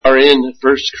in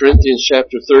 1 Corinthians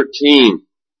chapter 13.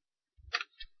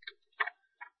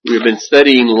 We've been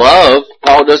studying love.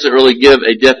 Paul doesn't really give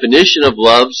a definition of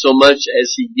love so much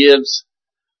as he gives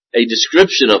a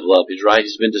description of love.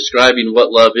 He's been describing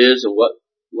what love is and what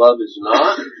love is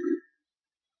not.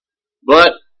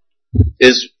 But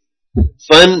as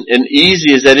fun and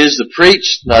easy as that is to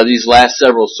preach these last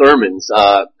several sermons,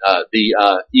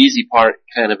 the easy part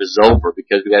kind of is over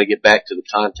because we got to get back to the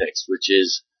context, which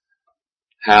is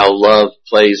how love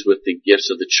plays with the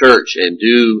gifts of the church, and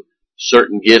do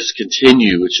certain gifts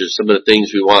continue, which are some of the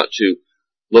things we want to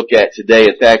look at today.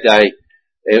 In fact,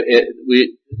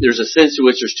 there's a sense in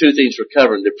which there's two things we're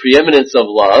covering: the preeminence of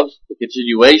love, the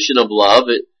continuation of love.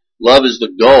 Love is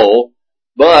the goal,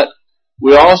 but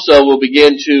we also will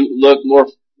begin to look more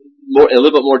in a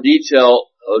little bit more detail.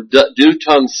 Do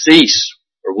tongues cease,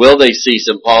 or will they cease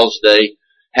in Paul's day?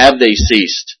 Have they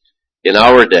ceased in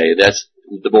our day? That's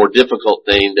the more difficult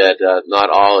thing that not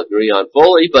all agree on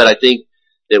fully, but I think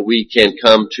that we can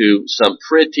come to some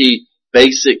pretty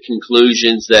basic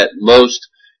conclusions that most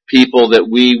people that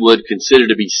we would consider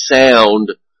to be sound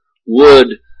would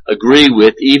agree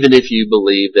with, even if you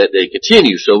believe that they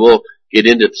continue. So we'll get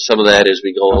into some of that as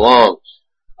we go along.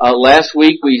 Last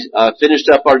week we finished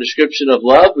up our description of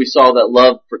love. We saw that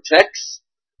love protects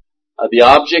the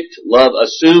object. Love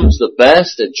assumes the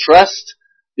best and trusts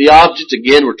the object.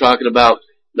 Again, we're talking about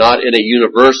not in a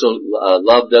universal,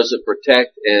 love doesn't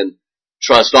protect and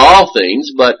trust all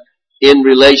things, but in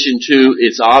relation to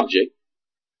its object.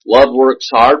 Love works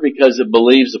hard because it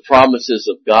believes the promises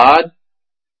of God,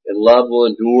 and love will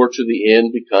endure to the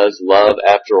end because love,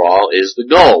 after all, is the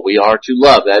goal. We are to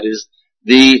love. That is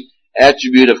the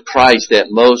attribute of Christ that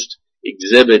most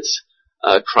exhibits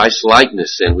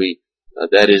Christ-likeness, and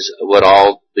that is what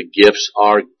all the gifts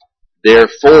are there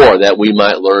for, that we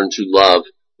might learn to love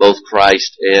both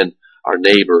Christ and our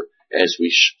neighbor as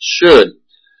we should.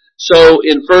 So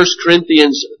in 1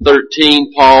 Corinthians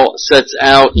 13, Paul sets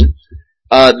out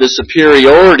the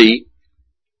superiority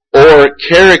or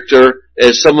character,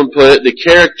 as someone put it,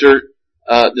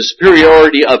 the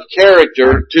superiority of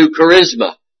character to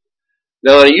charisma.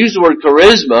 Now, when I use the word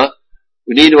charisma,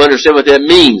 we need to understand what that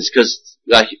means, because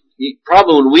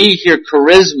probably when we hear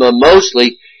charisma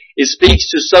mostly, it speaks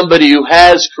to somebody who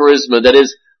has charisma, that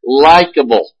is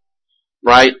likable,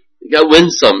 right? You got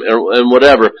winsome and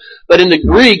whatever. But in the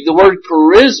Greek, the word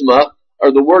charisma,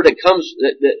 or the word that comes,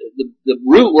 the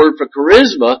root word for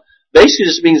charisma, basically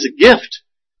just means a gift.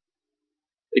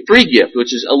 A free gift,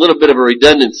 which is a little bit of a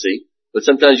redundancy, but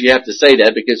sometimes you have to say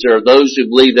that because there are those who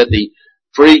believe that the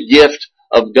free gift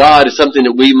of God is something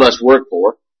that we must work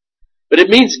for. But it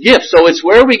means gift. So it's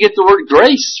where we get the word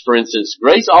grace, for instance.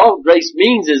 Grace, all grace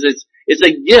means is it's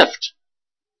a gift.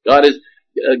 God is,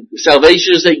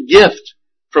 salvation is a gift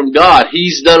from God.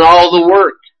 He's done all the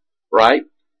work, right?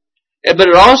 But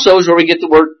it also is where we get the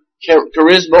word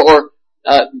charisma, or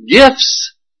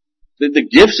gifts. The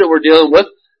gifts that we're dealing with.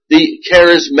 The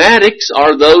charismatics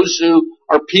are those who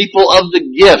are people of the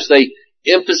gifts. They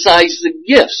emphasize the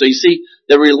gifts. So you see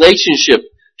the relationship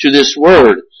to this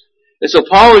word. And so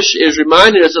Paul is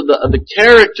reminding us of the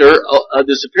character, of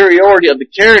the superiority of the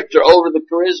character over the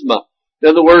charisma. In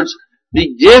other words,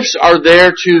 the gifts are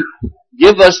there to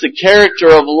give us the character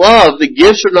of love. The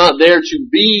gifts are not there to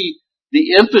be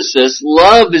the emphasis.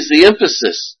 Love is the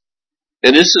emphasis.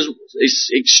 And this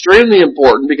is extremely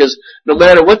important, because no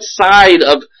matter what side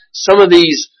of some of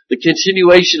these, the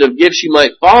continuation of gifts you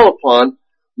might fall upon,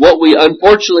 what we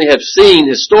unfortunately have seen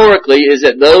historically is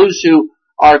that those who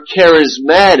are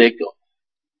charismatic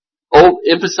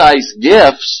emphasize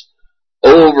gifts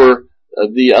over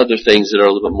the other things that are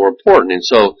a little bit more important. And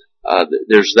so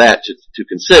there's that to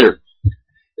consider.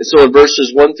 And so in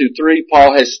verses 1 through 3,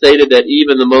 Paul has stated that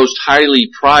even the most highly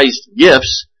prized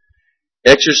gifts,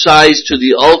 exercised to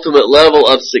the ultimate level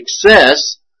of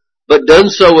success, but done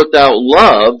so without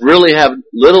love, really have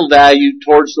little value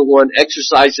towards the one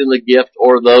exercising the gift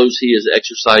or those he is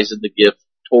exercising the gift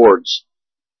towards.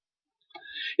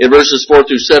 In verses 4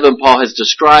 through 7, Paul has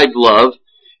described love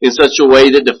in such a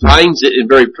way that defines it in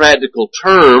very practical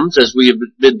terms, as we have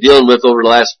been dealing with over the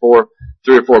last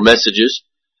 3 or 4 messages.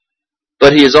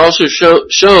 But he has also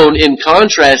shown in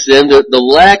contrast then the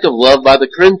lack of love by the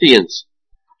Corinthians.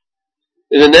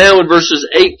 And then now in verses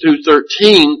 8 through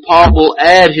 13, Paul will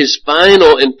add his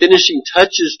final and finishing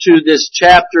touches to this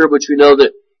chapter, which we know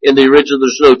that in the original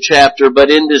there's no chapter, but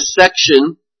in this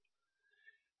section,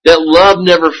 that love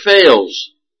never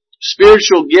fails.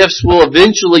 Spiritual gifts will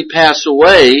eventually pass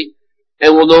away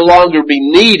and will no longer be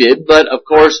needed, but of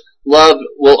course love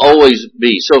will always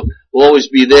be. So will always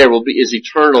be there, is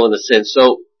eternal in a sense.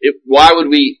 So why would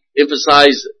we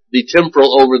emphasize the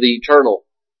temporal over the eternal.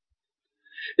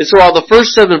 And so while the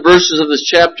first 7 verses of this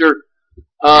chapter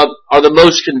are the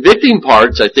most convicting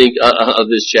parts, I think, of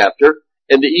this chapter,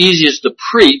 and the easiest to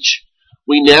preach,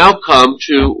 we now come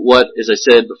to what, as I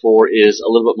said before, is a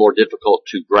little bit more difficult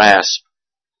to grasp.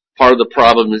 Part of the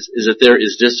problem is that there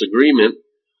is disagreement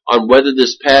on whether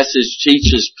this passage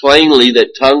teaches plainly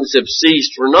that tongues have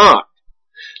ceased or not.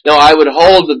 Now, I would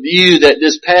hold the view that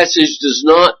this passage does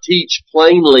not teach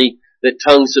plainly that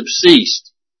tongues have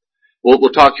ceased.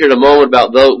 We'll talk here in a moment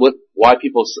about why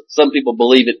some people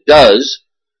believe it does.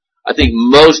 I think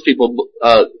most people,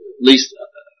 at least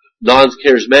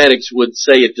non-charismatics, would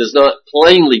say it does not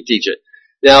plainly teach it.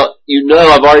 Now,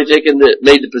 I've already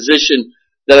made the position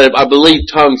that I believe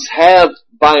tongues have,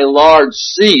 by and large,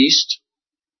 ceased,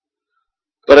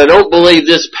 but I don't believe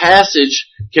this passage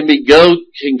can be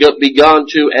gone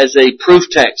to as a proof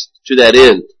text to that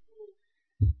end.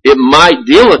 It might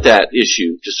deal with that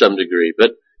issue to some degree,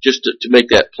 but just to make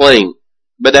that plain.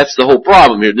 But that's the whole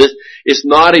problem here. It's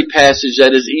not a passage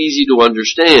that is easy to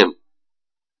understand.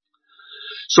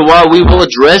 So while we will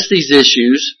address these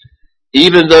issues,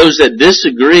 even those that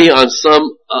disagree on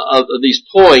some of these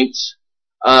points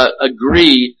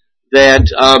agree that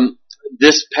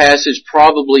this passage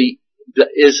probably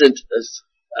isn't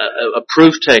a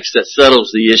proof text that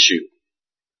settles the issue.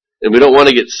 And we don't want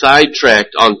to get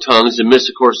sidetracked on tongues and miss,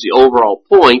 of course, the overall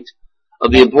point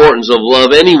of the importance of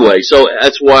love anyway. So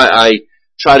that's why I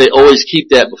try to always keep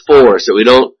that before us, so we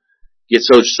don't get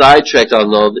so sidetracked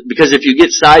on love. Because if you get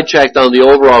sidetracked on the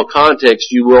overall context,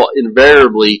 you will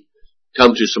invariably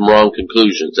come to some wrong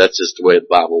conclusions. That's just the way the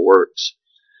Bible works.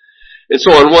 And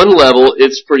so on one level,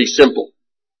 it's pretty simple.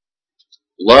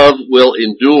 Love will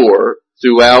endure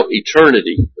throughout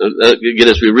eternity. Again,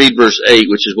 as we read verse 8,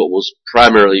 which is what we'll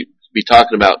primarily be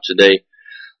talking about today,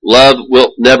 love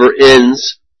never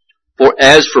ends. For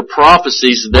as for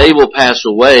prophecies, they will pass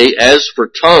away. As for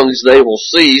tongues, they will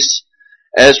cease.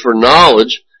 As for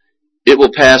knowledge, it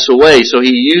will pass away. So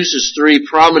he uses 3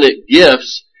 prominent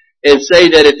gifts and say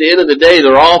that at the end of the day,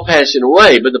 they're all passing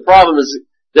away. But the problem is,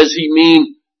 does he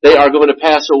mean they are going to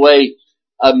pass away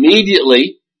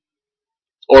immediately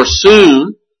or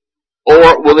soon,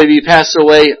 or will they be passed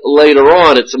away later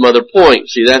on at some other point?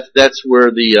 See, that's where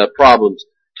the problems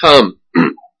come.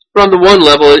 From the one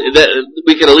level, that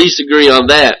we can at least agree on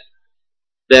that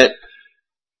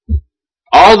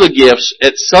all the gifts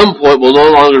at some point will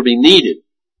no longer be needed,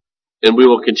 and we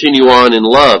will continue on in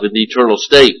love in the eternal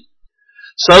state.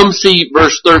 Some see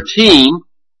verse 13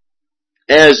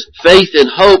 as faith and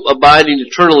hope abiding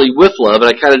eternally with love, and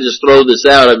I kind of just throw this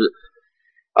out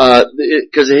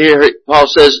because here Paul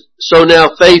says, so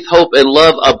now faith, hope, and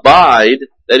love abide,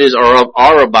 that is,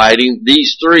 are abiding,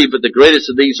 these 3, but the greatest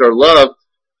of these are love.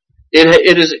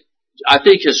 It is, I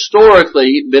think,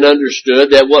 historically been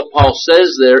understood that what Paul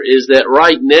says there is that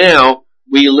right now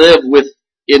we live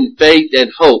in faith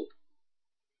and hope.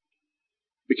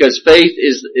 Because faith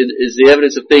is the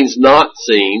evidence of things not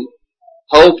seen.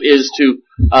 Hope is to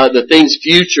the things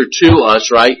future to us,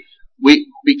 right?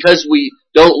 Because we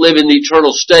don't live in the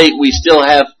eternal state, we still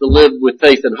have to live with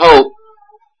faith and hope.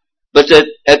 But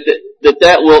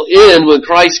that will end when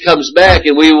Christ comes back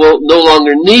and we will no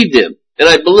longer need them. And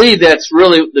I believe that's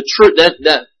really the truth. That's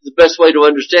the best way to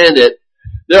understand it.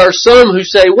 There are some who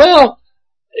say, well,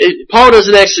 Paul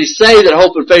doesn't actually say that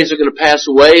hope and faith are going to pass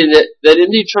away, and that in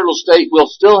the eternal state we'll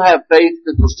still have faith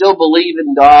because we'll still believe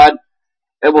in God,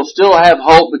 and we'll still have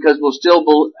hope because we'll still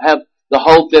have the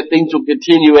hope that things will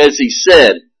continue as he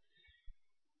said.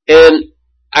 And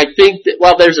I think that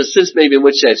while there's a sense maybe in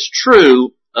which that's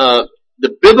true,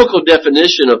 the biblical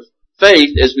definition of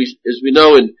faith, as we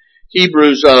know in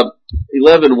Hebrews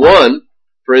 11:1,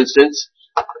 for instance,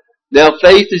 now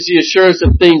faith is the assurance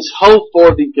of things hoped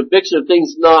for, the conviction of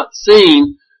things not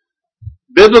seen.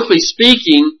 Biblically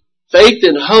speaking, faith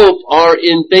and hope are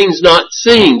in things not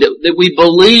seen, that we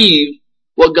believe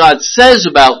what God says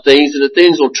about things and that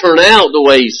things will turn out the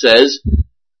way he says,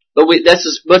 but that's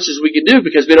as much as we can do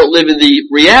because we don't live in the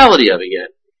reality of it yet.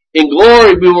 In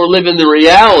glory, we will live in the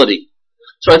reality.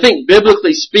 So I think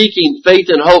biblically speaking, faith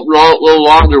and hope no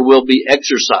longer will be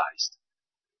exercised.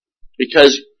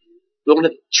 Because we don't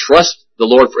have to trust the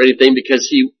Lord for anything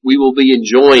because we will be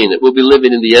enjoying it. We'll be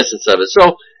living in the essence of it.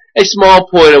 So a small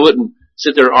point, I wouldn't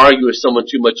sit there and argue with someone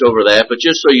too much over that, but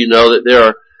just so you know that there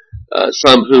are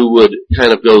some who would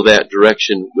kind of go that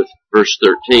direction with verse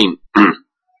 13.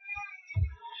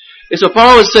 And so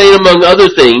Paul is saying, among other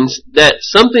things, that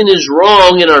something is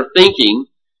wrong in our thinking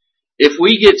if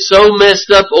we get so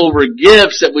messed up over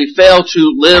gifts that we fail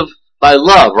to live by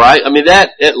love, right? I mean, that,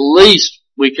 at least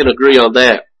we can agree on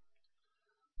that.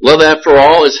 Love, after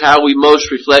all, is how we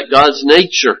most reflect God's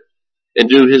nature and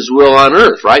do His will on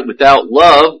earth, right? Without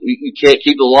love, you can't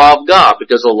keep the law of God,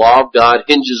 because the law of God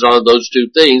hinges on those two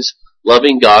things,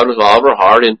 loving God with all of our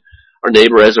heart and our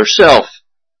neighbor as ourself.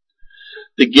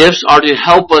 The gifts are to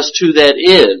help us to that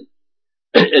end,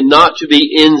 and not to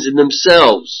be ends in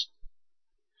themselves.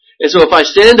 And so if I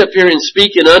stand up here and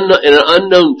speak in an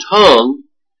unknown tongue,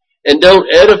 and don't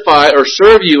edify or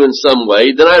serve you in some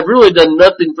way, then I've really done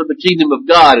nothing for the kingdom of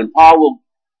God. And Paul will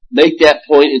make that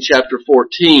point in chapter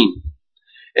 14.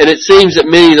 And it seems that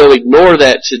many, though, ignore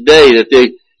that today, that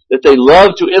they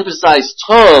love to emphasize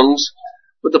tongues,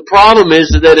 but the problem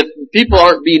is that if people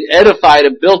aren't being edified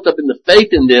and built up in the faith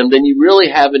in them, then you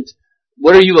really haven't,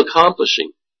 what are you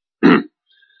accomplishing?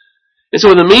 And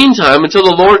so in the meantime, until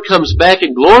the Lord comes back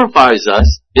and glorifies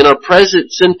us in our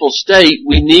present sinful state,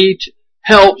 we need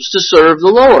helps to serve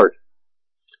the Lord.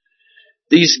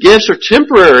 These gifts are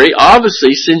temporary,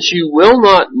 obviously, since you will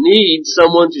not need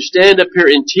someone to stand up here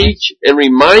and teach and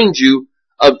remind you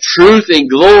of truth and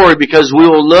glory, because we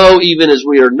will know even as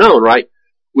we are known, right?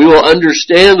 We will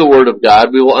understand the Word of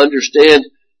God. We will understand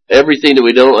everything that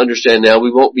we don't understand now.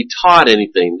 We won't be taught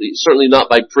anything, certainly not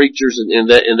by preachers in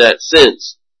that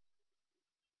sense.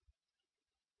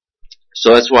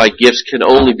 So that's why gifts can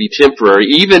only be temporary,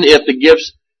 even if the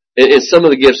gifts, and some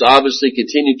of the gifts obviously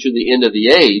continue to the end of the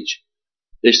age,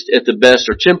 they at the best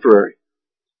are temporary.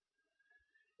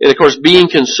 And of course, being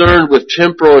concerned with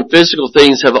temporal and physical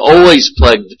things have always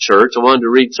plagued the church. I wanted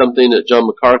to read something that John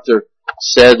MacArthur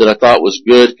said that I thought was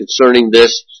good concerning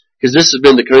this, because this has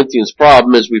been the Corinthians'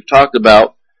 problem, as we've talked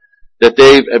about, that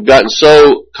they have gotten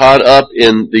so caught up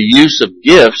in the use of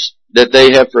gifts that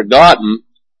they have forgotten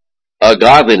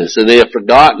godliness, and they have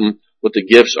forgotten what the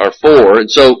gifts are for. And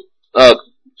so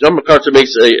John MacArthur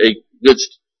makes a good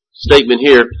statement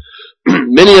here.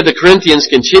 Many of the Corinthians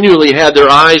continually had their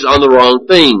eyes on the wrong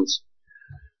things.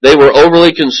 They were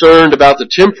overly concerned about the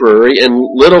temporary and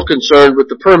little concerned with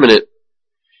the permanent.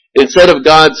 Instead of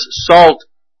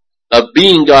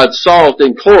being God's salt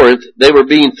in Corinth, they were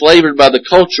being flavored by the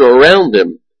culture around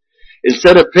them.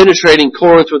 Instead of penetrating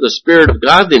Corinth with a spirit of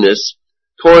godliness,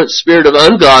 Corinth's spirit of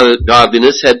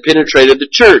ungodliness had penetrated the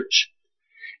church.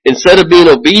 Instead of being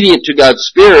obedient to God's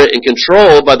Spirit and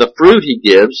controlled by the fruit He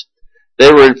gives,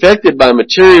 they were infected by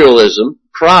materialism,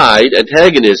 pride,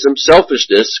 antagonism,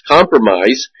 selfishness,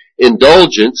 compromise,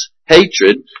 indulgence,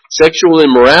 hatred, sexual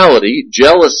immorality,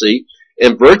 jealousy,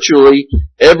 and virtually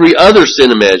every other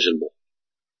sin imaginable.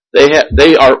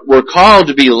 Were called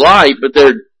to be light, but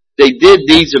they did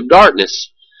deeds of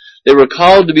darkness. They were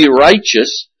called to be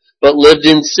righteous, but lived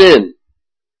in sin.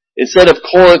 Instead of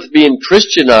Corinth being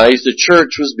Christianized, the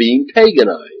church was being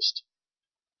paganized.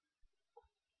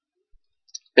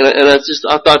 And I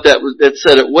thought that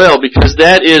said it well, because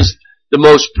that is the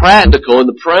most practical and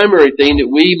the primary thing that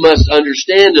we must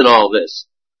understand in all this.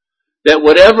 That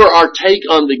whatever our take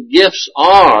on the gifts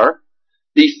are,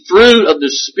 the fruit of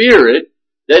the Spirit,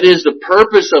 that is the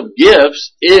purpose of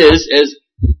gifts, is, as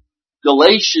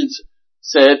Galatians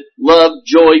said, love,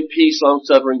 joy, peace,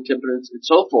 long-suffering, temperance, and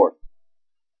so forth.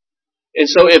 And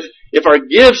so if our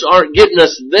gifts aren't getting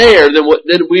us there,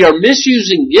 then we are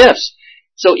misusing gifts.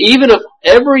 So even if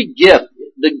every gift,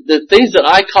 the things that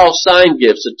I call sign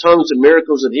gifts, the tongues and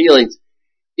miracles and healings,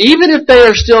 even if they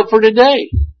are still for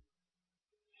today,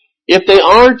 if they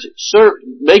aren't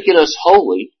making us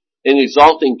holy and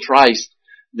exalting Christ,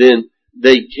 then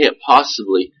they can't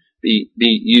possibly be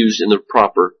used in the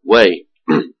proper way.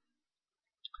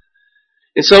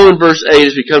 And so in verse 8,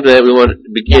 as we come to that, we want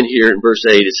to begin here in verse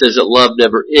 8. It says that love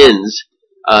never ends.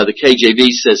 The KJV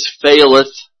says faileth.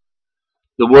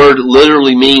 The word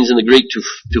literally means in the Greek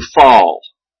to fall.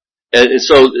 And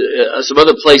so some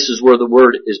other places where the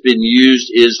word has been used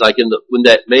is like when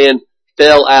that man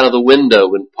fell out of the window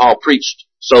when Paul preached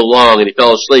so long and he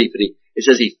fell asleep, and it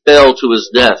says he fell to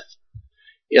his death.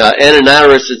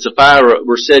 Ananias and Sapphira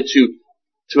were said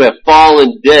to have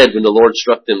fallen dead when the Lord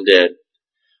struck them dead.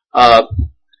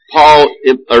 Paul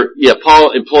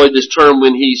employed this term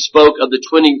when he spoke of the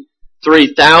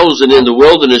 23,000 in the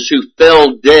wilderness who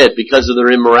fell dead because of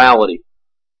their immorality.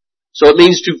 So it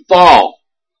means to fall.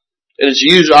 And it's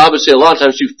used obviously a lot of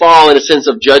times to fall in a sense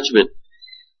of judgment.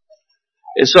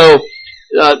 And so,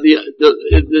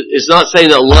 it's not saying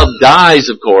that love dies,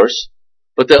 of course,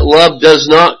 but that love does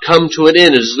not come to an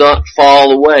end. It does not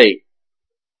fall away.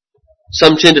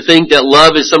 Some tend to think that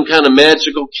love is some kind of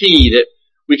magical key that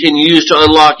we can use to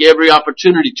unlock every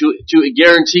opportunity, to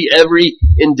guarantee every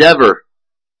endeavor.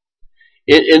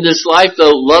 In this life,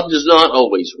 though, love does not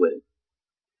always win.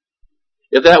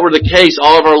 If that were the case,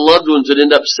 all of our loved ones would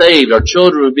end up saved. Our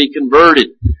children would be converted.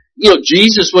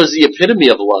 Jesus was the epitome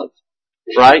of love,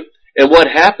 right? And what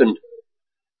happened?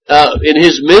 In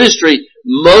his ministry,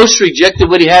 most rejected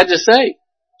what he had to say.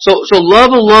 So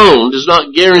love alone does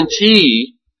not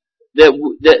guarantee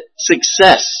that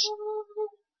success.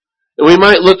 And we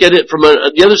might look at it from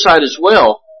the other side as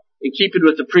well, and keep it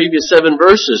with the previous 7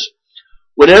 verses.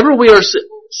 Whenever we are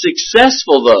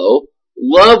successful, though,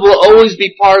 love will always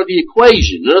be part of the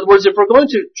equation. In other words, if we're going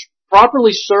to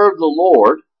properly serve the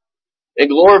Lord and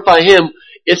glorify Him,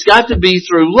 it's got to be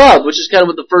through love, which is kind of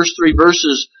what the first 3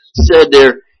 verses said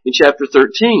there in chapter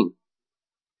 13.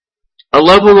 Our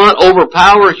love will not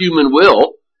overpower human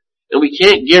will, and we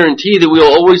can't guarantee that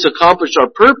we'll always accomplish our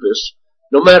purpose,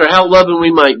 no matter how loving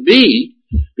we might be,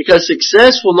 because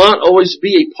success will not always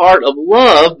be a part of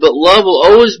love, but love will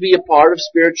always be a part of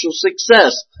spiritual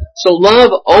success. So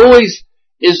love always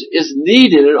is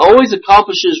needed. It always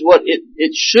accomplishes what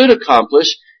it should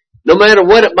accomplish, no matter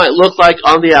what it might look like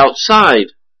on the outside.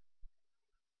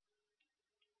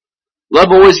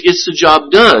 Love always gets the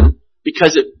job done,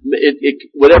 because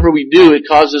whatever we do, it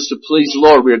causes us to please the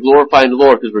Lord. We are glorifying the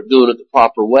Lord because we're doing it the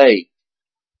proper way.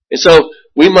 And so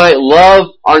we might love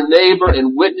our neighbor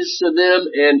and witness to them,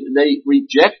 and they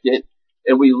reject it,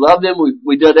 and we love them.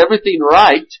 We've done everything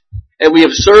right, and we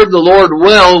have served the Lord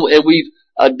well, and we've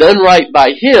done right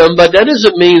by Him, but that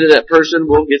doesn't mean that person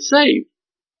will get saved.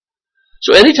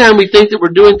 So anytime we think that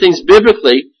we're doing things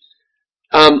biblically,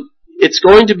 it's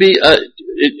going to be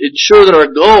ensure that our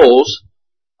goals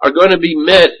are going to be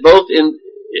met both in,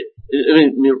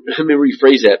 let me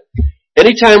rephrase that.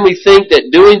 Anytime we think that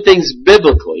doing things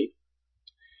biblically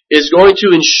is going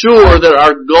to ensure that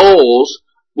our goals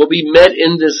will be met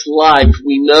in this life,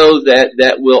 we know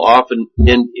that will often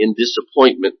end in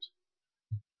disappointment.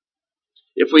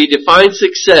 If we define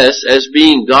success as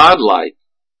being godlike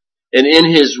and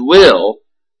in His will,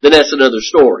 then that's another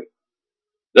story.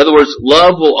 In other words,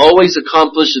 love will always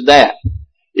accomplish that.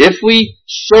 If we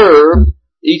serve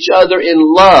each other in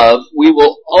love, we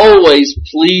will always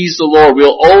please the Lord.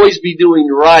 We'll always be doing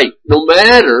right, no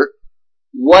matter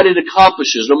what it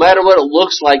accomplishes, no matter what it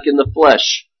looks like in the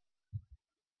flesh,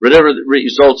 whatever the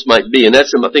results might be. And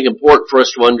that's, I think, important for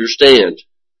us to understand.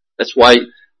 That's why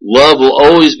love will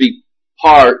always be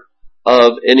part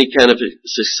of any kind of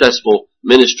successful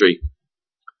ministry.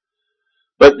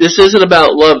 But this isn't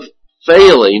about love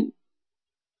failing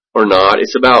or not.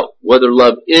 It's about whether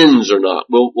love ends or not.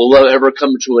 Will love ever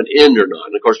come to an end or not?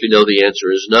 And of course we know the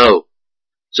answer is no.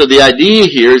 So the idea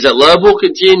here is that love will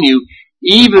continue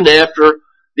even after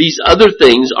these other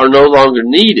things are no longer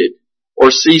needed or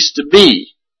cease to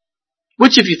be.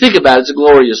 Which, if you think about it, is a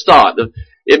glorious thought.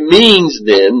 It means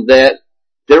then that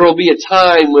there will be a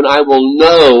time when I will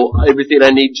know everything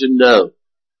I need to know.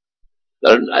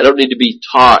 I don't need to be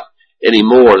taught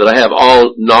anymore, that I have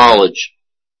all knowledge.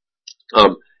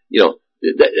 So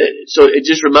it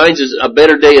just reminds us a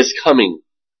better day is coming.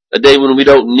 A day when we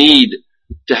don't need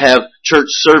to have church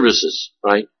services,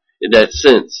 right? In that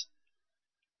sense.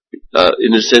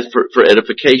 In a sense for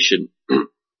edification.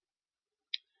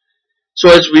 So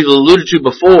as we've alluded to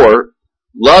before,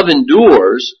 love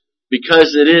endures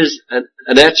because it is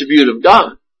an attribute of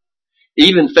God.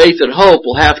 Even faith and hope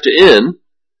will have to end,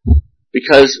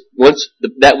 because once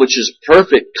that which is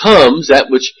perfect comes, that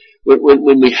which,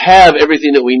 when we have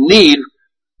everything that we need,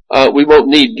 we won't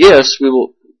need gifts. We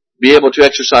will be able to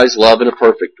exercise love in a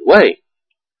perfect way.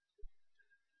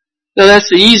 Now that's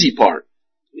the easy part.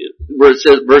 Where it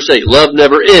says, verse 8, love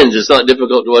never ends. It's not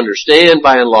difficult to understand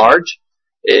by and large.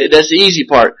 That's the easy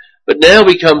part. But now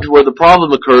we come to where the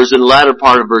problem occurs in the latter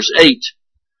part of verse 8.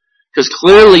 Because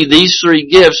clearly these 3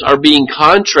 gifts are being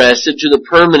contrasted to the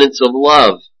permanence of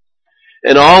love.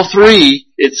 And all 3,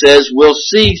 it says, will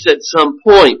cease at some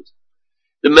point.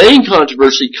 The main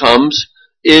controversy comes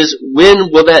is,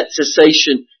 when will that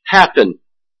cessation happen?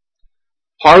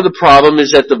 Part of the problem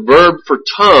is that the verb for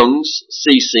tongues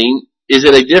ceasing is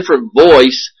in a different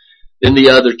voice than the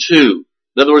other 2.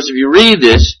 In other words, if you read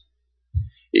this,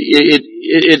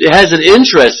 it has an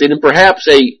interesting and perhaps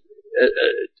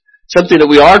something that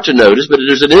we are to notice, but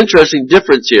there's an interesting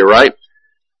difference here, right?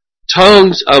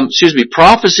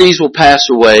 Prophecies will pass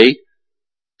away,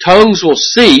 tongues will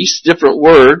cease, different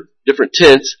word, different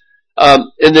tense,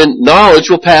 and then knowledge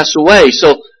will pass away.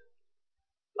 So,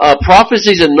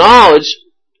 prophecies and knowledge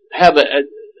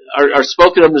are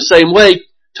spoken of the same way.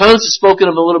 Tongues is spoken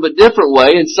of a little bit different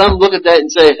way, and some look at that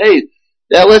and say, hey,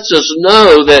 that lets us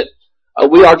know that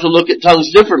we are to look at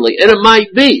tongues differently. And it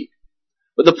might be.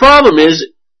 But the problem is,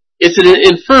 it's an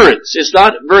inference. It's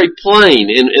not very plain,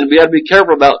 and we have to be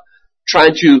careful about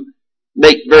trying to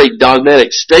make very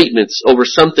dogmatic statements over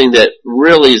something that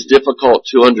really is difficult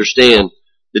to understand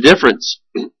the difference.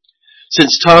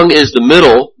 Since tongue is the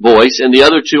middle voice and the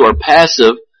other two are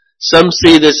passive, some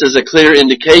see this as a clear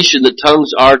indication that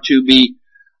tongues are to be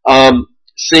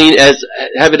seen as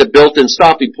having a built-in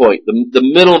stopping point. The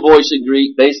middle voice in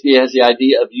Greek basically has the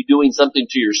idea of you doing something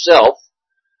to yourself.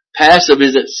 Passive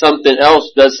is that something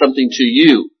else does something to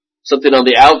you. Something on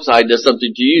the outside does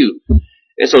something to you.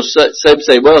 And so some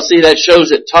say, well, see, that shows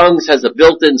that tongues has a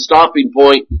built-in stopping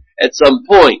point at some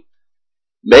point.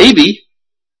 Maybe.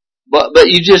 But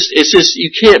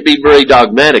you can't be very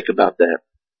dogmatic about that.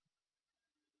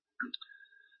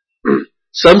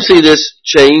 Some see this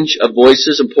change of voice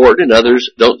as important and others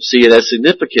don't see it as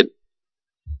significant.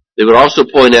 They would also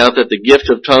point out that the gift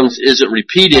of tongues isn't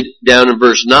repeated down in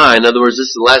verse 9. In other words, this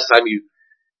is the last time you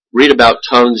read about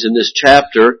tongues in this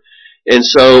chapter, and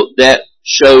so that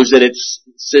shows that it's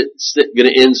going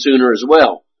to end sooner as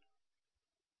well.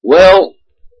 Well,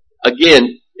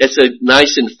 again, it's a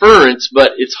nice inference,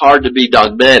 but it's hard to be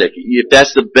dogmatic. If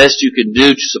that's the best you can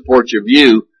do to support your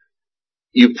view,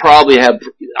 you probably have,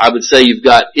 I would say you've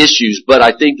got issues, but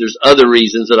I think there's other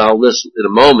reasons that I'll list in a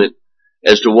moment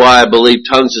as to why I believe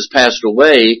tongues has passed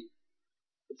away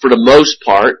for the most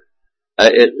part,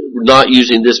 not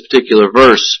using this particular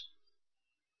verse.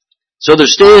 So their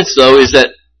stance, though, is that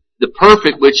the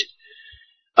perfect, which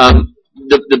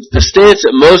the stance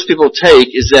that most people take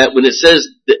is that when it says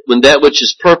that when that which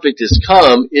is perfect is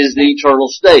come, is the eternal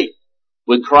state.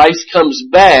 When Christ comes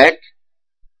back,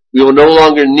 we will no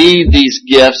longer need these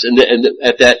gifts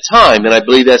at that time, and I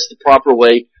believe that's the proper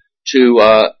way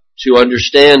to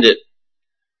understand it.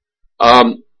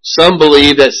 Some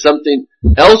believe that something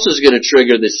else is going to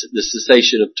trigger the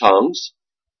cessation of tongues,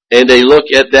 and they look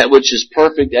at that which is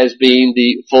perfect as being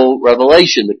the full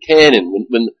revelation, the canon.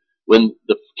 When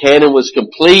the canon was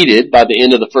completed by the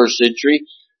end of the first century,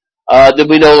 then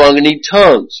we no longer need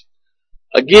tongues.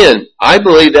 Again, I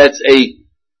believe that's a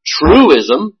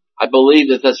truism. I believe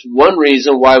that that's one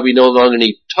reason why we no longer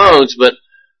need tongues, but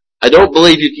I don't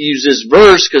believe you can use this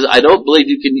verse because I don't believe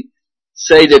you can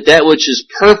say that that which is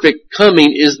perfect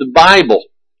coming is the Bible.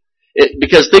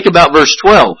 Because think about verse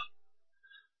 12.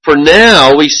 For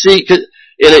now we see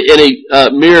in a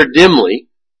mirror dimly,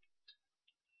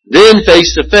 then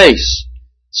face to face.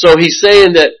 So he's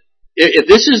saying that if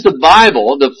this is the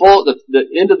Bible, the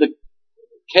end of the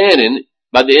canon,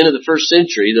 by the end of the first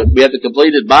century, that we have the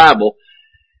completed Bible,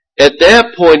 at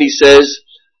that point he says,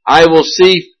 I will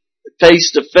see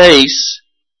face to face.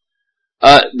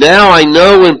 Now I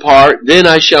know in part, then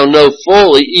I shall know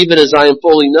fully, even as I am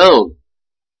fully known.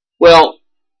 Well,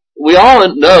 we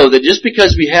all know that just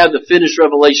because we have the finished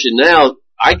revelation now,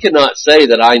 I cannot say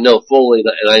that I know fully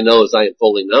and I know as I am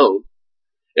fully known.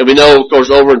 And we know, of course,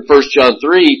 over in 1 John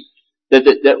 3,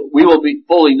 that we will be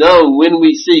fully known when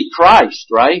we see Christ,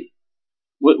 right?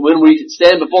 When we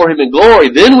stand before Him in glory,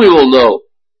 then we will know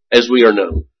as we are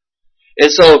known.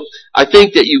 And so, I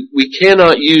think that we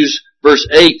cannot use verse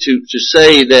 8 to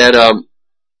say that,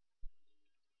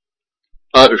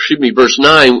 verse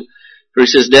 9, where he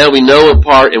says, now we know in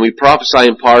part and we prophesy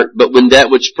in part, but when that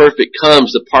which perfect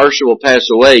comes, the partial will pass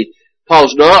away.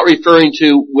 Paul's not referring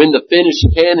to when the finished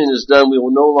canon is done, we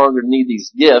will no longer need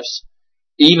these gifts,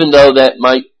 even though that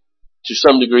might to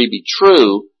some degree be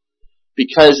true,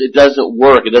 because it doesn't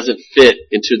work, it doesn't fit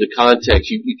into the context.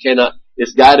 You cannot,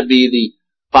 it's got to be the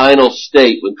final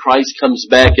state when Christ comes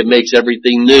back and makes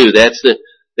everything new. That's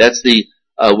the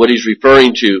what he's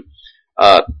referring to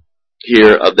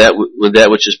here of that when that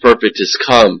which is perfect has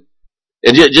come.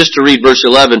 And just to read verse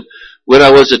 11, when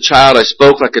I was a child, I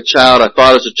spoke like a child, I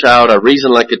thought as a child, I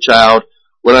reasoned like a child.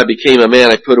 When I became a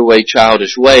man, I put away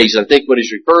childish ways. I think what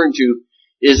he's referring to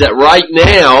is that right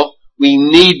now we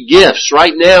need gifts.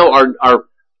 Right now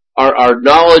our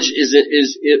knowledge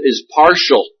is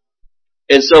partial.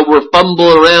 And so we're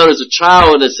fumbling around as a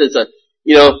child in a sense of,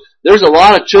 there's a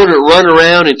lot of children that run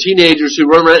around and teenagers who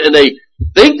run around and they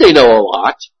think they know a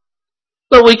lot.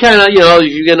 But we kind of, as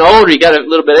you're getting older, you got a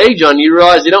little bit of age on you,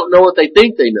 realize they don't know what they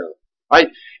think they know. Right?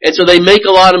 And so they make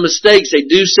a lot of mistakes. They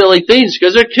do silly things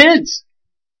because they're kids.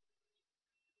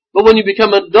 But when you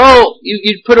become an adult,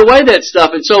 you put away that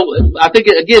stuff. And so I think,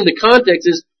 again, the context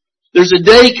is there's a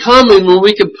day coming when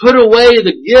we can put away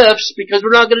the gifts because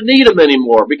we're not going to need them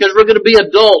anymore. Because we're going to be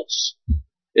adults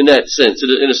in that sense,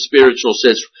 in a spiritual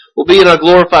sense. We'll be in our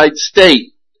glorified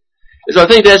state. And so I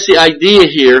think that's the idea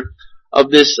here of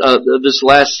this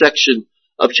last section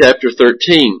of chapter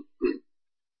 13.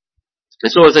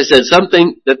 And so as I said,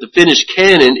 something that the finished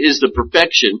canon is the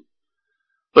perfection,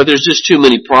 but there's just too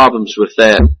many problems with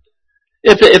that.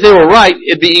 If they were right,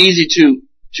 it'd be easy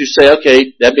to say,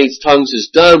 okay, that means tongues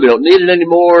is done, we don't need it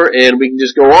anymore, and we can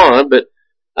just go on, but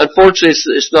unfortunately,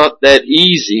 it's not that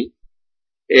easy.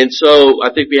 And so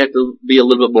I think we have to be a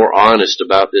little bit more honest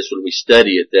about this when we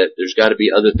study it, that there's got to be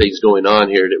other things going on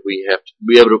here that we have to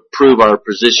be able to prove our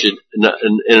position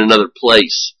in another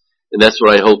place. And that's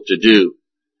what I hope to do.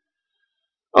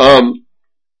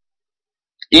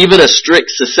 Even a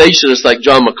strict cessationist like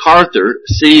John MacArthur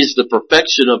sees the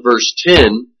perfection of verse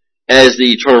 10 as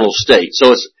the eternal state.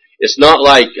 So it's not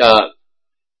like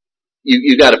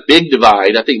you got a big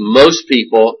divide. I think most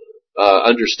people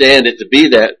understand it to be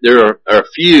that. There are a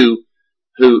few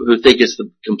who think it's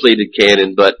the completed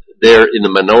canon, but they're in the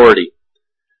minority.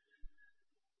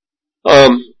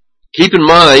 Keep in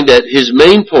mind that his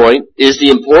main point is the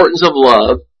importance of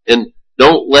love, and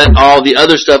don't let all the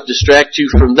other stuff distract you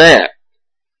from that.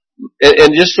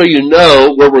 And just so you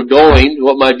know where we're going,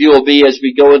 what my view will be as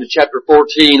we go into chapter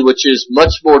 14, which is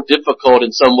much more difficult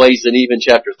in some ways than even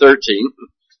chapter 13.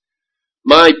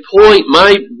 My point,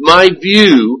 my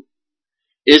view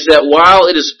is that while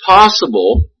it is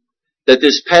possible that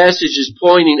this passage is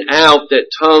pointing out that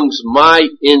tongues might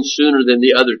end sooner than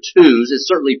the other twos, it's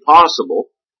certainly possible.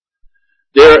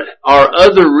 There are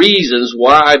other reasons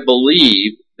why I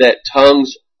believe that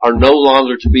tongues are no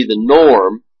longer to be the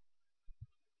norm,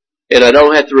 and I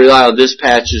don't have to rely on this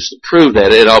passage to prove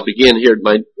that. And I'll begin here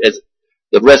as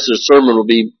the rest of the sermon will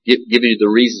be giving you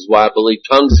the reasons why I believe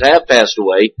tongues have passed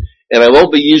away, and I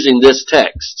won't be using this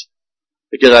text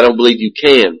because I don't believe you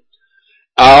can.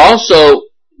 I also,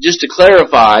 just to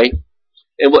clarify,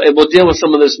 and we'll deal with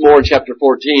some of this more in chapter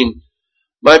 14,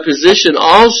 my position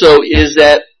also is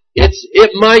that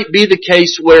it might be the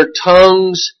case where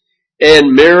tongues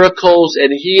and miracles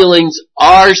and healings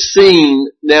are seen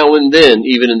now and then,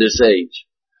 even in this age.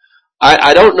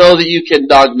 I don't know that you can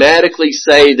dogmatically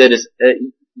say that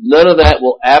none of that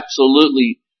will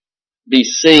absolutely be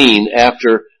seen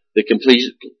after the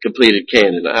completed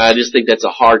canon. I just think that's a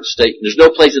hard statement. There's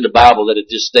no place in the Bible that it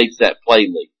just states that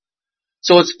plainly.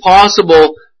 So it's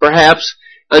possible, perhaps,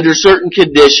 under certain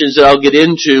conditions that I'll get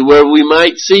into, where we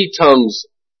might see tongues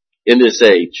in this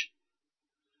age.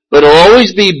 But it'll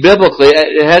always be biblically.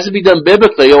 It has to be done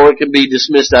biblically, or it can be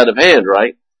dismissed out of hand,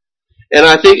 right? And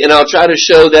I think, and I'll try to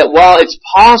show that while it's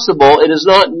possible, it is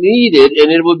not needed,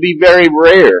 and it would be very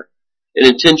rare, and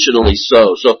intentionally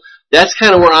so. So that's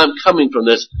kind of where I'm coming from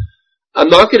this. I'm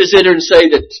not going to sit here and say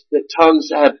that tongues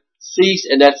have ceased,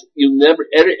 and that's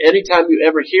anytime you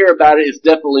ever hear about it, it's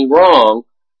definitely wrong.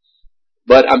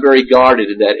 But I'm very guarded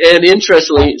in that. And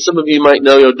interestingly, some of you might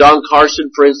know, Don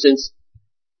Carson, for instance,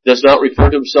 does not refer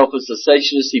to himself as a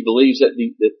cessationist. He believes that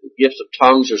the gifts of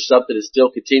tongues are something that still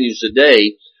continues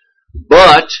today.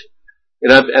 But,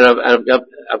 and I've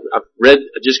read,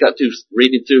 I just got through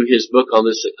reading through his book on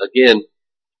this again.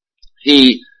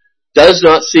 He does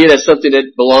not see it as something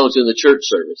that belongs in the church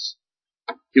service.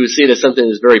 He would see it as something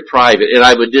that's very private, and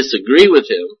I would disagree with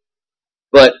him.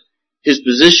 But his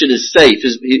position is safe.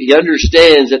 He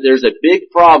understands that there's a big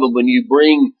problem when you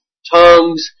bring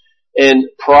tongues and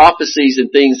prophecies and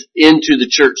things into the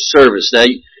church service. Now,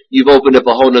 you've opened up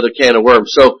a whole other can of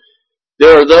worms. So,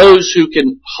 there are those who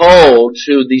can hold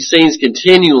to these things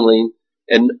continually,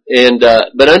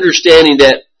 but understanding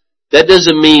that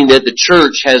doesn't mean that the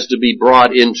church has to be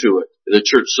brought into it. The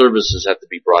church services have to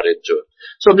be brought into it.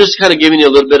 So I'm just kind of giving you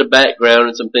a little bit of background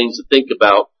and some things to think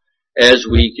about as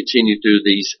we continue through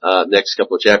these next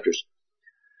couple of chapters.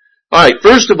 All right,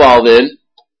 first of all then,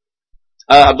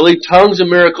 I believe tongues and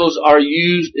miracles are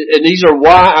used, and these are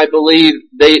why I believe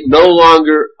they no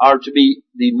longer are to be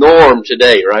the norm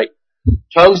today, right?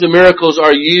 Tongues and miracles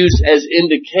are used as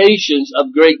indications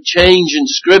of great change in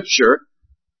Scripture.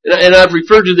 And I've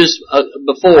referred to this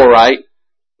before, right?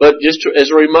 But just as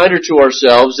a reminder to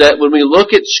ourselves that when we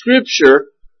look at Scripture,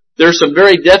 there are some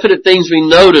very definite things we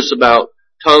notice about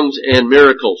tongues and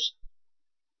miracles.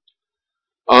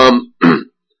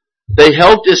 They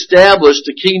helped establish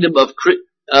the kingdom of,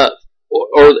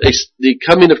 the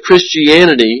coming of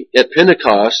Christianity at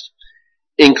Pentecost,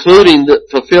 including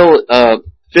the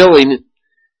filling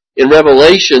in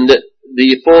Revelation that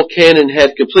the full canon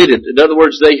had completed. In other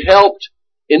words, they helped.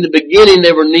 In the beginning,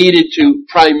 they were needed to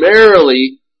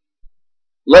primarily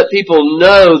let people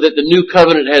know that the new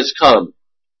covenant has come,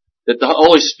 that the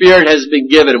Holy Spirit has been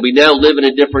given, and we now live in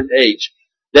a different age.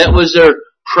 That was their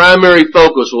primary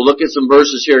focus. We'll look at some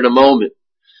verses here in a moment.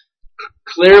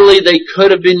 Clearly, they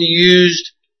could have been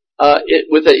used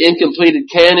with an incompleted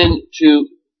canon to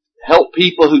help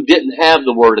people who didn't have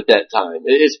the Word at that time.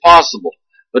 It's possible.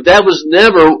 But that was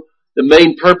never the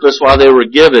main purpose why they were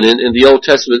given. And the Old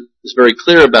Testament is very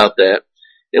clear about that.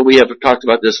 And we have talked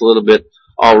about this a little bit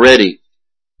already.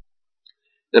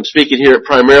 I'm speaking here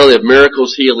primarily of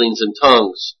miracles, healings, and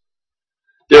tongues.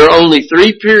 There are only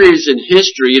 3 periods in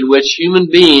history in which human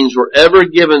beings were ever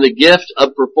given the gift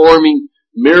of performing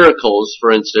miracles,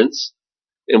 for instance.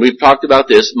 And we've talked about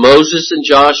this. Moses and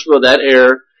Joshua, that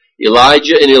era,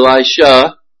 Elijah and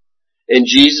Elisha, and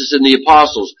Jesus and the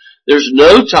apostles. There's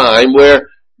no time where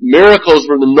miracles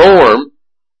were the norm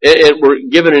and were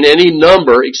given in any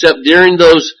number except during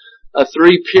those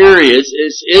 3 periods.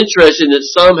 It's interesting that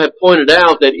some have pointed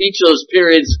out that each of those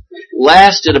periods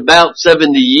lasted about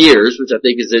 70 years, which I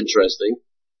think is interesting.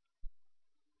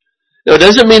 Now, it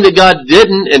doesn't mean that God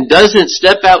didn't and doesn't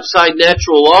step outside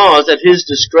natural laws at His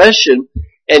discretion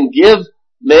and give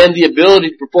man the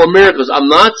ability to perform miracles. I'm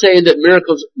not saying that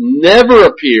miracles never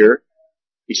appear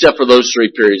except for those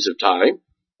 3 periods of time,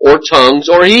 or tongues,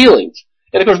 or healings.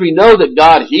 And of course we know that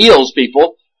God heals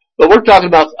people, but we're talking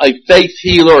about a faith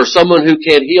healer or someone who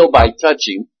can heal by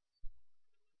touching.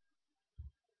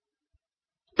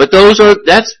 But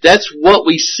that's what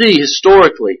we see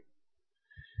historically.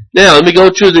 Now, let me go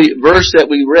to the verse that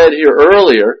we read here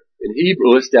earlier, in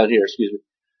Hebrew, it's down here,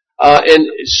 and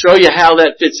show you how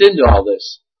that fits into all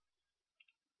this.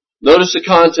 Notice the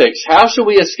context. How shall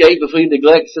we escape if we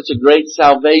neglect such a great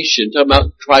salvation? Talking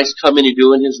about Christ coming and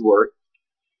doing His work.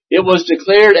 It was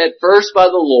declared at first by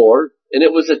the Lord, and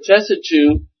it was attested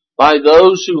to by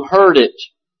those who heard it.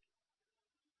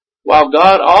 While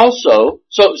God also,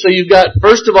 so you've got,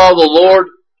 first of all, the Lord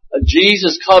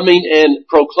Jesus coming and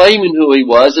proclaiming who He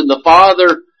was, and the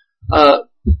Father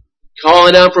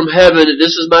calling out from heaven,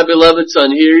 "This is my beloved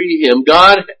Son, hear ye Him."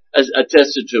 God has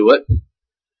attested to it.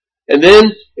 And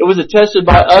then it was attested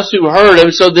by us who heard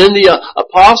Him. So then the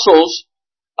apostles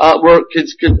were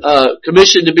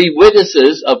commissioned to be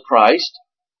witnesses of Christ,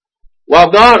 while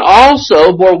God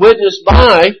also bore witness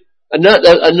by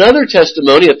another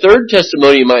testimony, a third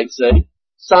testimony you might say,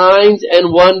 signs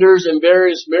and wonders and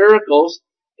various miracles,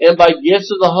 and by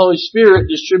gifts of the Holy Spirit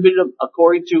distributed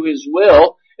according to His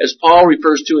will, as Paul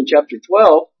refers to in chapter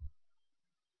 12.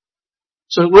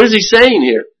 So what is he saying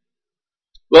here?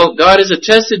 Well, God has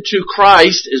attested to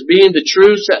Christ as being the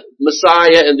true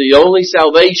Messiah and the only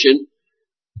salvation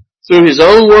through His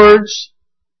own words,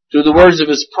 through the words of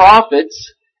His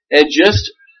prophets, and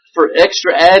just for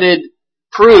extra added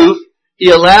proof, He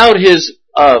allowed His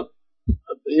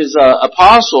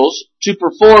apostles to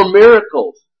perform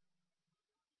miracles.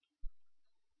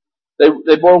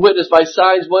 They bore witness by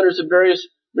signs, wonders, and various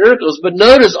miracles. But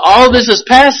notice, all this is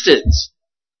past tense.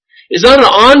 It's not an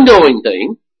ongoing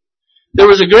thing. There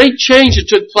was a great change that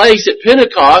took place at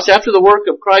Pentecost after the work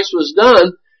of Christ was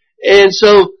done. And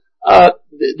so,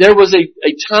 there was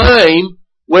a time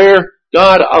where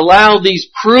God allowed these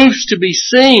proofs to be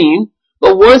seen,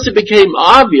 but once it became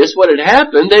obvious what had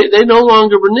happened, they no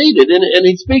longer were needed. And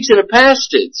He speaks in a past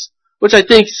tense, which I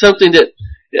think is something that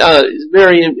is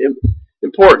very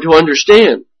important to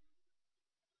understand.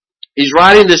 He's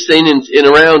writing this thing in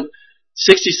around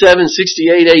 67,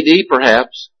 68 AD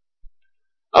perhaps.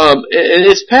 And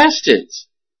it's past tense.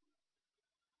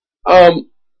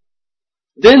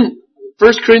 Then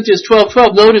 1 Corinthians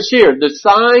 12:12, notice here, the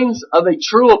signs of a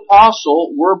true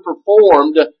apostle were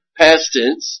performed, past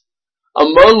tense,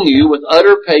 among you with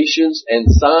utter patience and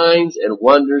signs and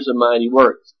wonders and mighty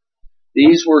works.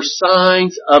 These were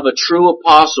signs of a true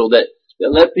apostle that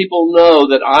let people know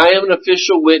that I am an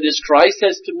official witness. Christ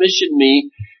has commissioned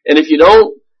me, and if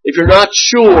you're not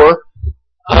sure,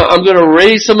 I'm going to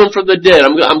raise someone from the dead.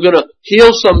 I'm going to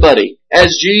heal somebody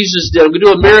as Jesus did. I'm going to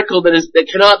do a miracle that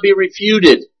cannot be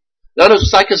refuted. Not a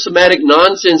psychosomatic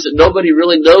nonsense that nobody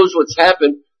really knows what's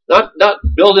happened. Not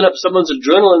building up someone's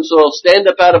adrenaline so they'll stand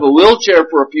up out of a wheelchair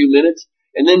for a few minutes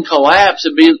and then collapse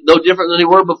and be no different than they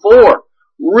were before.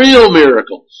 Real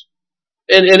miracles.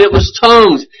 And it was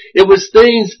tongues. It was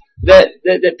things that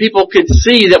people could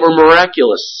see that were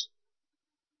miraculous.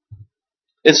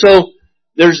 And so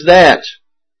there's that.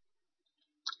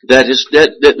 That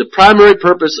the primary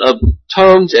purpose of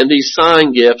tongues and these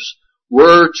sign gifts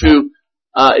were to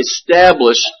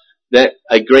establish that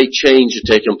a great change had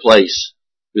taken place.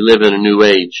 We live in a new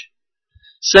age.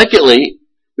 Secondly,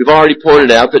 we've already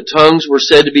pointed out that tongues were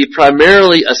said to be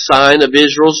primarily a sign of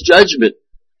Israel's judgment.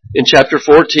 In chapter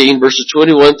 14, verses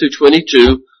 21 through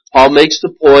 22, Paul makes the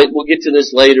point, we'll get to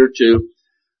this later too,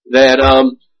 that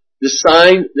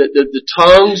the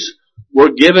tongues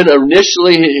were given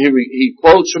initially, he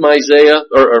quotes from Isaiah,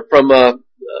 or from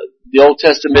the Old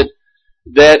Testament,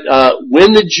 that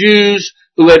when the Jews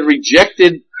who had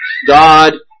rejected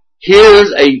God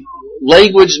hears a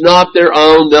language not their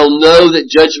own, they'll know that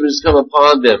judgment has come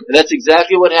upon them. And that's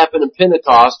exactly what happened in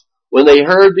Pentecost when they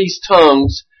heard these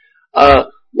tongues.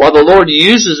 While the Lord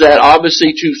uses that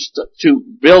obviously to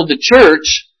build the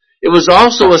church, It was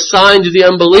also a sign to the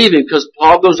unbelieving, because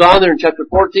Paul goes on there in chapter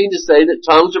 14 to say that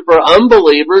tongues are for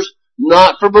unbelievers,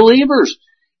 not for believers.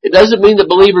 It doesn't mean that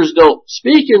believers don't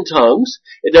speak in tongues.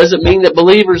 It doesn't mean that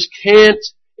believers can't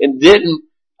and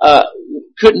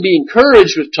couldn't be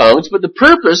encouraged with tongues, but the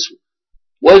purpose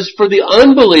was for the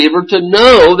unbeliever to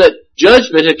know that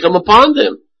judgment had come upon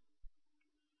them.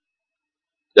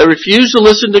 They refused to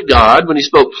listen to God when He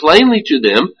spoke plainly to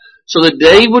them, so the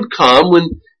day would come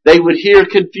when they would hear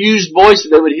confused voices,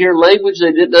 they would hear language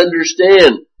they didn't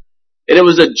understand. And it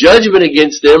was a judgment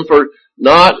against them for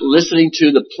not listening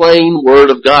to the plain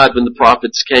word of God when the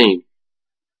prophets came.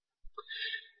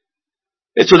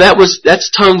 And so that's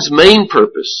tongues' main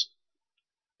purpose.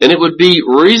 And it would be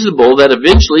reasonable that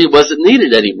eventually it wasn't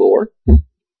needed anymore,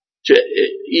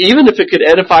 even if it could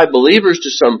edify believers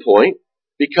to some point,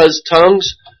 because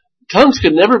tongues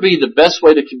could never be the best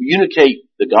way to communicate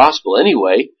the gospel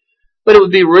anyway. But it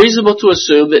would be reasonable to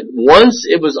assume that once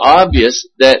it was obvious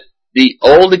that the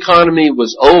old economy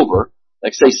was over,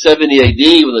 like say 70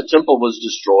 AD when the temple was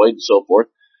destroyed and so forth,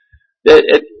 that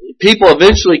people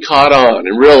eventually caught on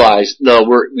and realized, no,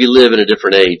 we live in a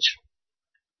different age.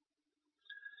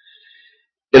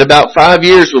 In about 5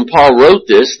 years when Paul wrote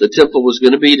this, the temple was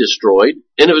going to be destroyed,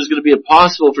 and it was going to be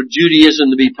impossible for Judaism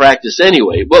to be practiced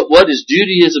anyway. What is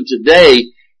Judaism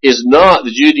today is not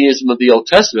the Judaism of the Old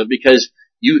Testament, because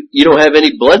you don't have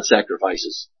any blood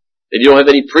sacrifices, and you don't have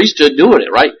any priesthood doing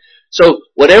it, right? So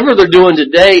whatever they're doing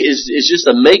today is just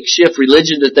a makeshift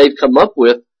religion that they've come up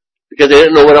with because they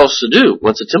didn't know what else to do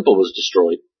once the temple was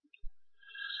destroyed.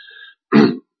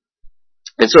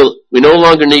 And so we no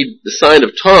longer need the sign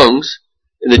of tongues,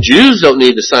 and the Jews don't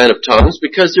need the sign of tongues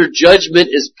because their judgment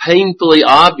is painfully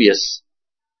obvious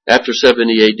after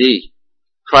 70 AD.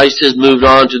 Christ has moved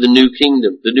on to the new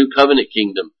kingdom, the new covenant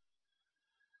kingdom.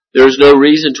 There is no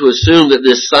reason to assume that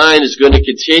this sign is going to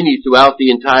continue throughout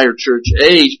the entire church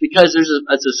age, because there's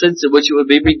a sense in which it would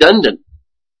be redundant.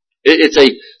 It's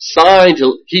a sign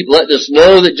to keep letting us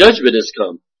know that judgment has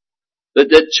come,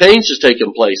 that change has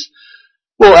taken place.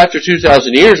 Well, after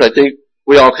 2,000 years, I think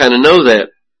we all kind of know that.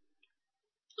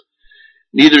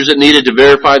 Neither is it needed to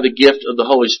verify the gift of the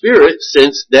Holy Spirit,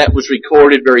 since that was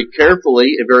recorded very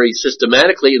carefully and very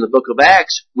systematically in the book of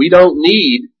Acts. We don't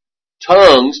need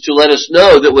tongues to let us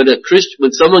know that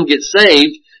when someone gets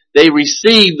saved, they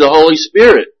receive the Holy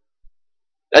Spirit.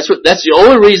 That's the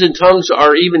only reason tongues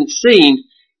are even seen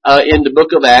in the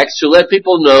book of Acts, to let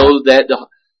people know that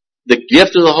the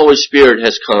gift of the Holy Spirit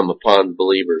has come upon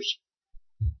believers.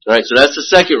 All right, so that's the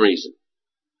second reason.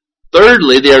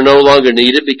 Thirdly, they are no longer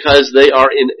needed because they are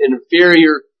an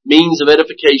inferior means of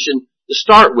edification to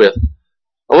start with.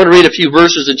 I want to read a few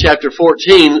verses in chapter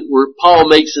 14 where Paul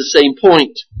makes the same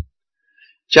point.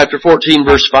 Chapter 14,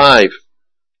 verse 5.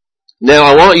 Now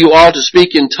I want you all to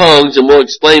speak in tongues, and we'll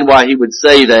explain why he would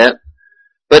say that.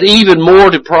 But even more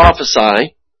to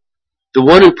prophesy. The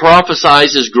one who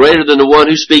prophesies is greater than the one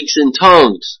who speaks in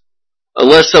tongues,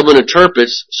 unless someone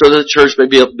interprets, so that the church may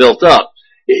be built up.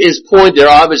 His point there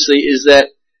obviously is that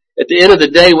at the end of the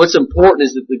day, what's important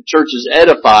is that the church is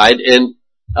edified, and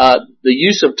the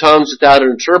use of tongues without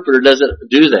an interpreter doesn't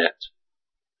do that.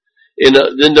 And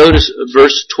then notice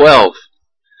verse 12.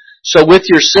 So with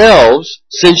yourselves,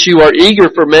 since you are eager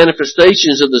for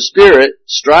manifestations of the Spirit,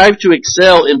 strive to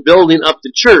excel in building up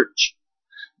the church.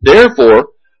 Therefore,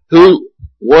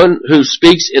 one who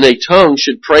speaks in a tongue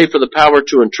should pray for the power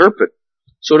to interpret.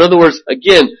 So in other words,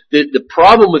 again, the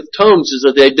problem with tongues is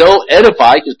that they don't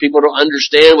edify because people don't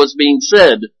understand what's being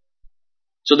said.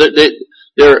 So that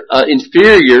they're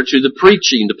inferior to the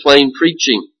preaching, the plain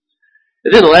preaching.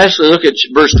 And then lastly, look at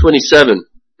verse 27.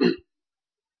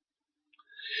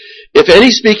 If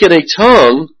any speak in a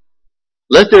tongue,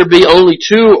 let there be only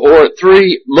 2 or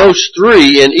 3, most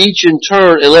 3, and each in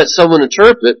turn, and let someone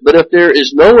interpret. But if there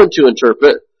is no one to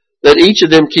interpret, let each of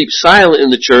them keep silent in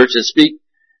the church and speak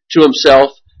to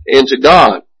himself and to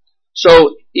God.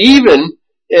 So even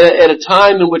at a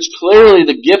time in which clearly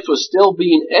the gift was still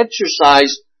being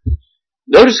exercised,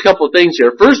 notice a couple of things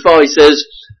here. First of all, he says,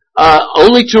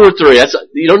 only 2 or 3.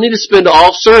 You don't need to spend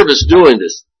all service doing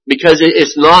this, because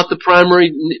it's not the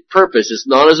primary purpose. It's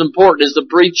not as important as the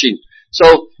preaching.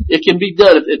 So it can be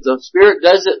done. If the Spirit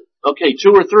does it, okay,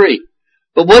 2 or 3.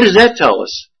 But what does that tell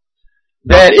us?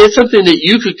 That it's something that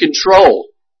you could control.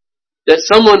 That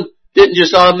someone didn't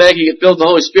just automatically get filled with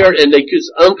the Holy Spirit and they could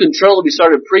uncontrollably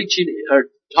started preaching or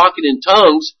talking in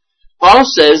tongues. Paul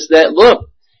says that, look,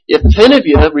 if 10 of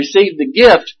you have received the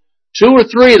gift, 2 or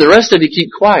 3, the rest of you keep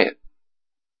quiet.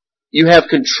 You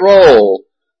have control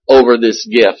over this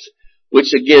gift,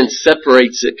 which again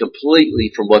separates it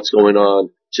completely from what's going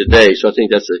on today. So I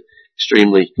think that's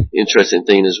extremely interesting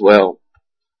thing as well.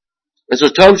 And so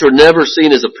tongues were never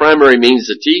seen as a primary means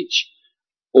to teach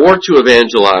or to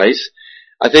evangelize.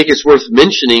 I think it's worth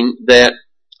mentioning that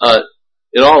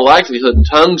in all likelihood,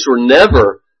 tongues were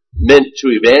never meant to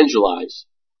evangelize.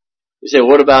 You say,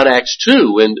 what about Acts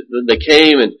 2 when they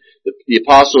came and the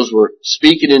apostles were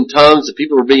speaking in tongues, the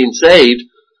people were being saved?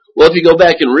 Well, if you go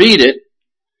back and read it,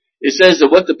 it says that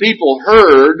what the people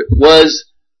heard was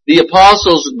the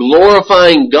apostles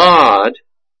glorifying God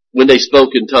when they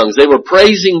spoke in tongues. They were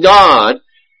praising God,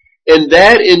 and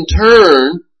that in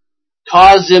turn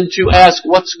caused them to ask,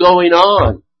 what's going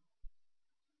on?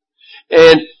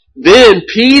 And then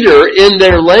Peter, in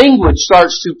their language,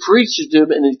 starts to preach to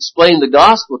them and explain the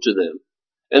gospel to them.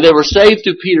 And they were saved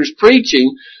through Peter's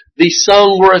preaching. The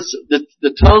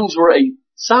tongues were a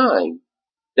sign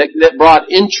that brought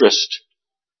interest.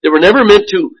 They were never meant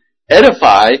to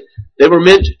edify. They were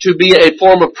meant to be a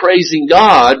form of praising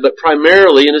God, but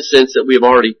primarily in a sense that we have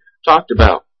already talked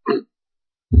about. And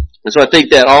so I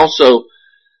think that also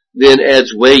then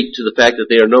adds weight to the fact that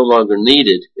they are no longer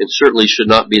needed and certainly should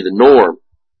not be the norm.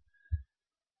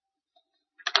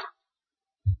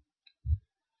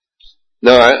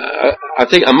 Now, I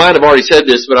think I might have already said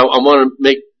this, but I want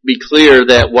to be clear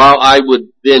that while I would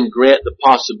then grant the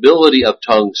possibility of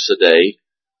tongues today,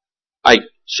 I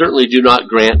certainly do not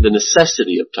grant the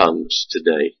necessity of tongues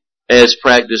today, as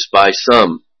practiced by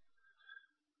some.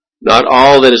 Not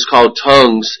all that is called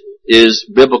tongues is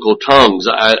biblical tongues.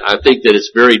 I think that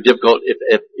it's very difficult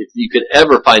if you could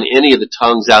ever find any of the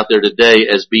tongues out there today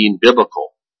as being biblical.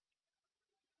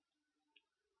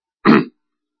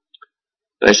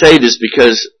 And I say this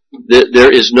because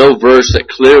there is no verse that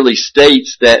clearly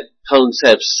states that tongues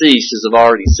have ceased, as I've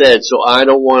already said, so I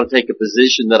don't want to take a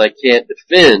position that I can't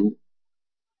defend.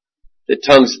 That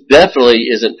tongues definitely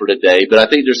isn't for today, but I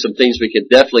think there's some things we can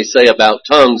definitely say about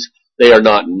tongues. They are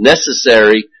not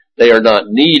necessary, they are not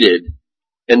needed,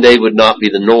 and they would not be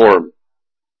the norm.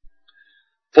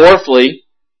 Fourthly,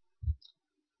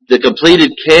 the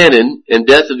completed canon and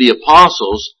death of the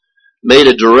apostles made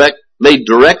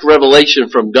direct revelation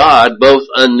from God both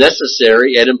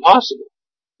unnecessary and impossible.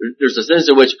 There's a sense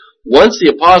in which once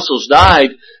the apostles died,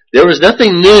 there was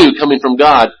nothing new coming from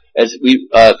God. As in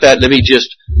fact, let me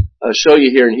just show you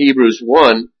here in Hebrews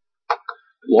 1.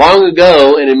 Long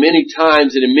ago, and in many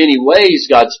times and in many ways,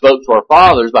 God spoke to our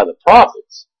fathers by the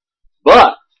prophets.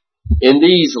 But in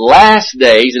these last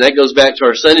days, and that goes back to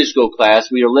our Sunday school class,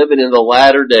 we are living in the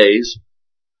latter days.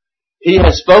 He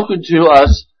has spoken to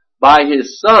us by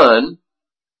His Son,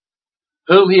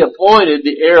 whom He appointed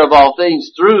the heir of all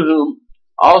things, through whom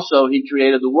also He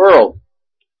created the world.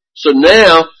 So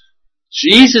now,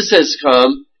 Jesus has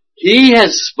come, He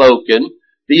has spoken.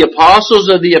 The apostles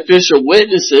are the official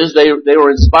witnesses. They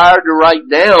were inspired to write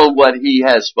down what He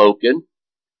has spoken.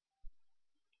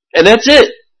 And that's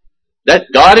it. That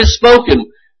God has spoken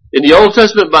in the Old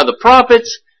Testament by the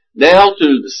prophets, now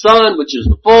through the Son, which is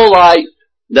the full light.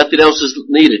 Nothing else is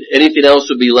needed. Anything else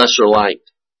would be lesser light.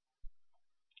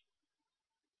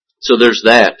 So there's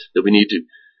that we need to.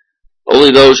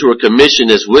 Only those who are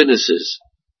commissioned as witnesses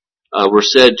were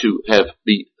said to have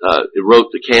wrote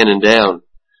the canon down.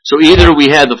 So either we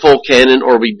have the full canon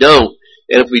or we don't.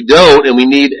 And if we don't and we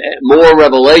need more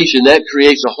revelation, that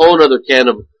creates a whole other can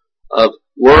of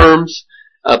worms,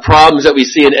 problems that we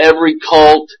see in every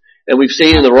cult, and we've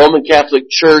seen in the Roman Catholic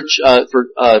Church for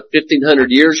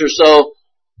 1,500 years or so,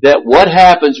 that what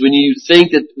happens when you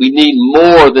think that we need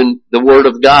more than the Word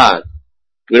of God.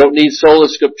 We don't need sola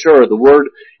scriptura, the Word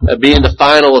being the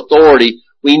final authority.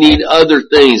 We need other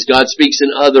things. God speaks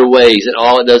in other ways, and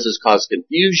all it does is cause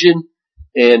confusion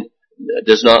and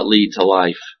does not lead to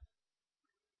life.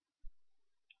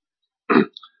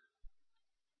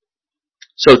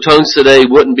 So tongues today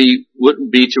wouldn't be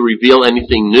to reveal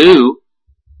anything new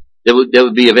that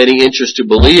would be of any interest to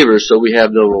believers, so we have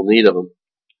no real need of them.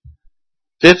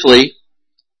 Fifthly,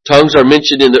 tongues are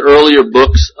mentioned in the earlier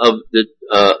books of the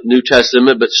New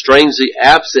Testament, but strangely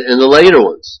absent in the later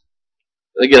ones.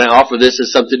 Again, I offer this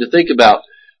as something to think about.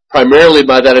 Primarily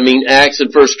by that I mean Acts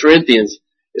and 1 Corinthians.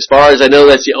 As far as I know,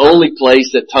 that's the only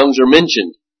place that tongues are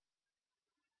mentioned.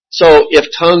 So if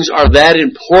tongues are that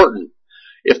important,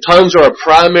 if tongues are a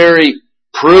primary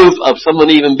proof of someone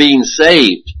even being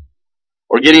saved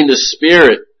or getting the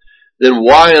Spirit, then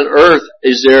why on earth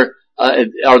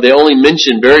are they only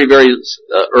mentioned very, very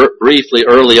briefly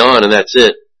early on, and that's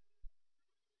it?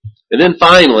 And then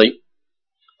finally,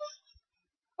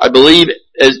 I believe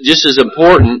just as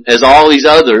important as all these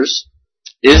others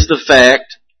is the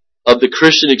fact of the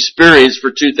Christian experience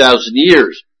for 2,000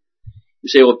 years. You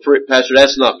say, well, Pastor,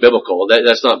 that's not biblical.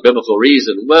 That's not biblical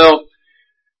reason. Well,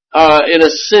 in a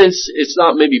sense, it's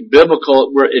not maybe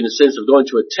biblical in the sense of going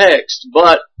to a text,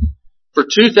 but for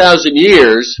 2,000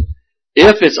 years,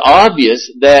 if it's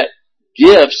obvious that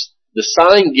gifts, the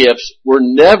sign gifts, were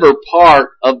never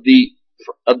part of the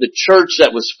church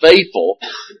that was faithful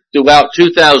throughout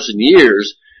 2,000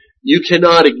 years, you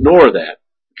cannot ignore that.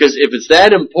 Because if it's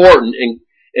that important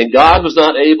and God was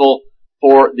not able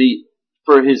for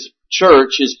His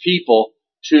church, His people,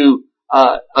 to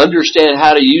understand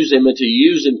how to use them and to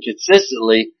use them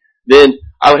consistently, then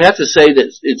I would have to say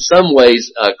that in some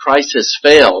ways Christ has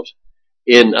failed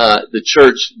in the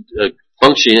church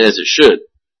functioning as it should.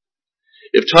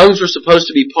 If tongues were supposed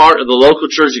to be part of the local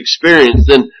church experience,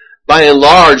 then by and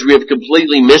large we have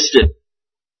completely missed it.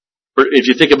 If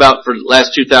you think about for the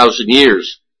last 2,000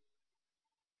 years.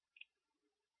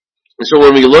 And so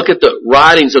when we look at the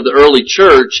writings of the early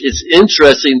church, it's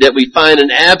interesting that we find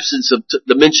an absence of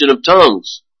the mention of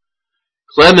tongues.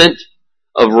 Clement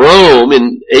of Rome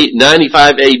in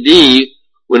 95 AD,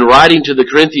 when writing to the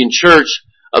Corinthian church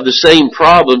of the same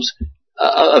problems,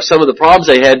 of some of the problems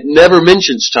they had, never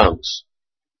mentions tongues.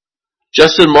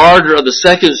 Justin Martyr of the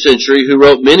 2nd century, who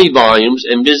wrote many volumes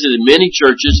and visited many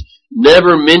churches,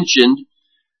 never mentioned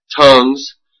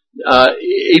tongues.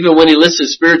 Even when he listed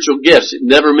spiritual gifts, it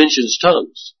never mentions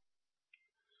tongues.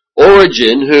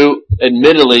 Origen, who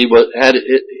admittedly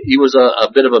he was a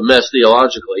bit of a mess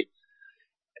theologically,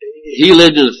 he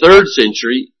lived in the 3rd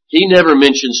century. He never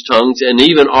mentions tongues and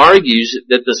even argues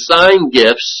that the sign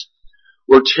gifts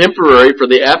were temporary for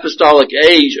the apostolic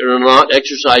age and are not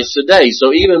exercised today.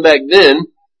 So even back then,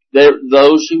 it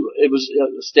was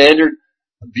a standard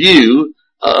view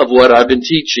of what I've been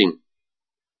teaching.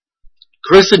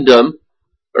 Chrysostom,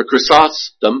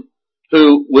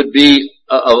 who would be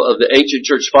of the ancient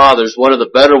church fathers, one of the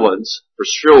better ones for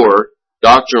sure,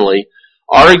 doctrinally,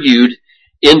 argued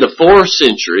in the 4th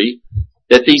century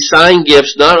that these sign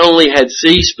gifts not only had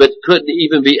ceased but couldn't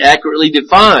even be accurately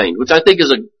defined, which I think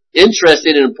is an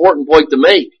interesting and important point to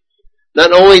make.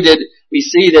 Not only did we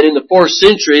see that in the 4th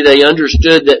century they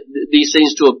understood that these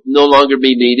things to no longer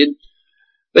be needed,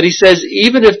 but he says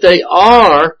even if they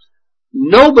are,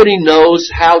 nobody knows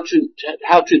how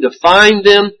to define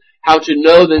them, how to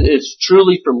know that it's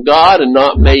truly from God and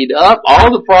not made up.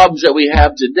 All the problems that we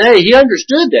have today, he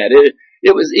understood that.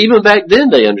 It was even back then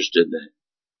they understood that.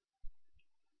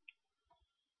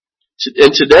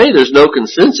 And today there's no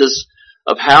consensus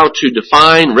of how to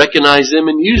define, recognize them,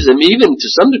 and use them, even to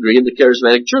some degree in the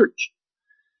charismatic church.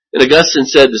 And Augustine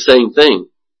said the same thing.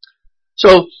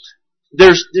 So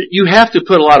you have to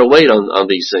put a lot of weight on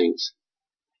these things.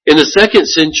 In the 2nd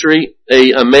century,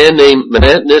 a man named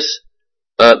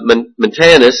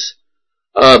Montanus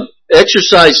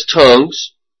exercised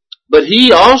tongues, but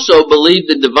he also believed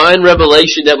in divine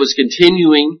revelation that was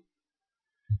continuing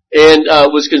and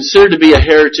was considered to be a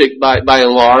heretic by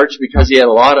and large because he had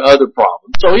a lot of other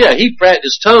problems. So yeah, he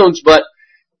practiced tongues, but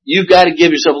you've got to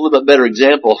give yourself a little bit better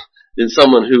example than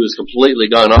someone who has completely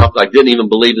gone off, like didn't even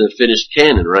believe in the finished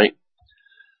canon, right?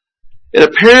 And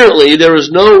apparently there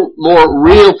was no more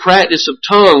real practice of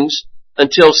tongues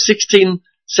until the 16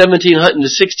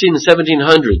 and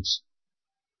 1700s.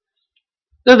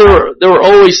 Now there were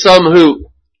always some who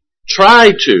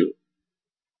tried to,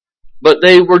 but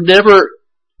they were never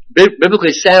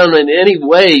biblically sound in any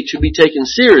way to be taken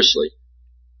seriously.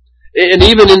 And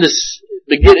even in the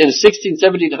 16,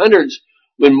 1700s,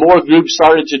 when more groups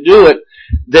started to do it,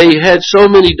 they had so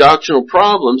many doctrinal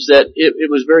problems that it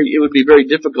would be very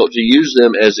difficult to use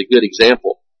them as a good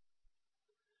example.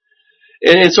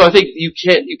 And so I think you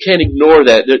can't ignore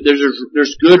that.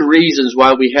 There's good reasons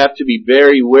why we have to be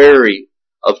very wary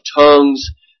of tongues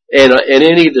and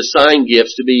any of the sign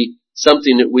gifts to be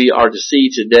something that we are to see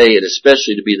today, and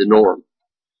especially to be the norm.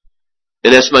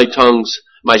 And that's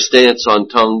my stance on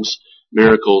tongues,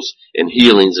 miracles, and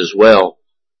healings as well.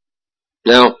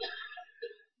 Now,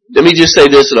 let me just say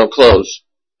this and I'll close.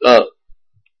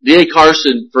 D.A.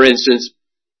 Carson, for instance,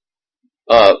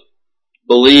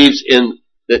 believes in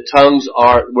that tongues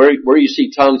are, where you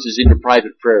see tongues is in your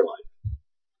private prayer life.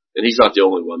 And he's not the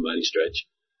only one by any stretch.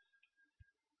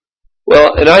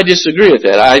 Well, and I disagree with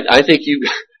that. I think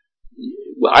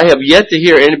I have yet to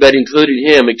hear anybody, including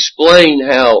him, explain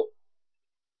how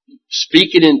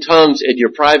speaking in tongues in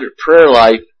your private prayer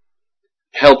life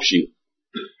helps you.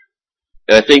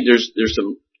 And I think there's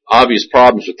some obvious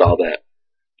problems with all that.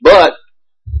 But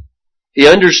he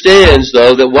understands,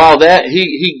 though, that while that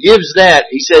he gives that,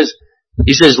 he says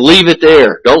leave it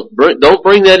there. Don't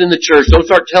bring that in the church. Don't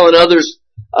start telling others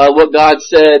what God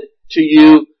said to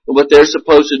you and what they're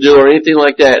supposed to do or anything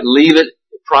like that. Leave it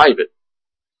private.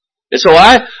 And so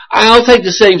I'll take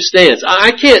the same stance.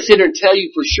 I can't sit here and tell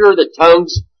you for sure that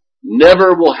tongues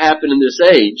never will happen in this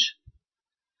age.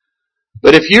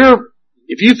 But if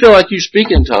you feel like you speak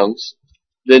in tongues,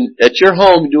 then at your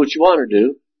home you do what you want to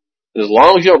do. And as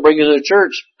long as you don't bring it to the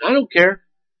church, I don't care.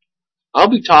 I'll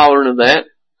be tolerant of that.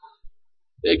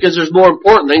 Because there's more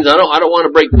important things. I don't want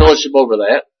to break fellowship over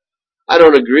that. I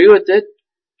don't agree with it.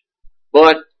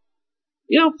 But,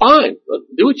 fine.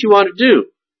 Do what you want to do.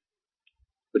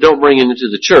 But don't bring it into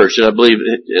the church. And I believe,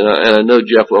 and I know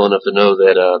Jeff well enough to know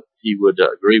that he would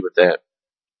agree with that.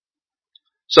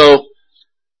 So,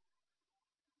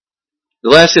 the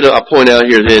last thing I'll point out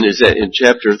here then is that in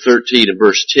chapter 13 and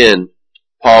verse 10,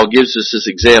 Paul gives us this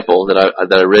example that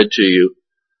I read to you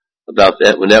about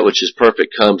that when that which is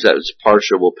perfect comes, that which is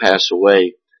partial will pass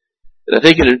away. And I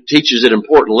think it teaches an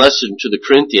important lesson to the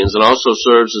Corinthians and also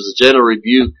serves as a gentle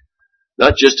rebuke,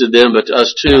 not just to them but to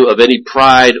us too, of any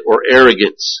pride or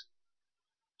arrogance.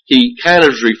 He kind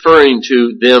of is referring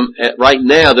to them right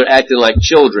now, they're acting like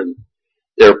children.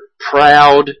 They're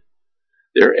proud,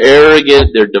 they're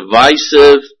arrogant, they're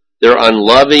divisive, they're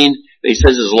unloving. And he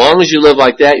says as long as you live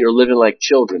like that, you're living like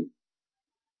children.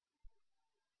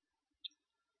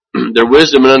 Their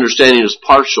wisdom and understanding is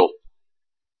partial.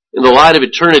 In the light of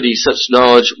eternity, such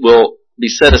knowledge will be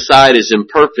set aside as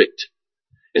imperfect.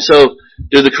 And so,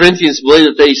 do the Corinthians believe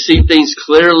that they see things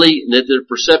clearly and that their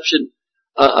perception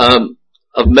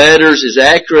of matters is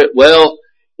accurate? Well,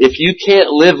 if you can't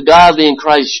live godly in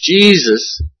Christ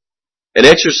Jesus and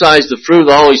exercise the fruit of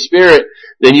the Holy Spirit,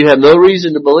 then you have no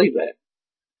reason to believe that.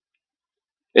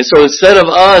 And so instead of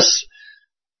us,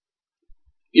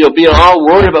 being all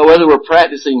worried about whether we're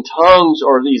practicing tongues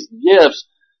or these gifts,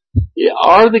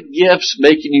 are the gifts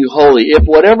making you holy? If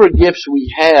whatever gifts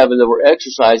we have and that we're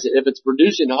exercising, if it's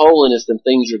producing holiness, then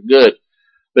things are good.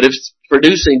 But if it's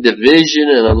producing division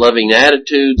and unloving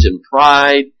attitudes and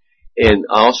pride and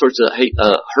all sorts of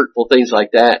hurtful things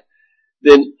like that,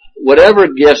 then whatever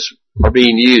gifts are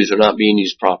being used are not being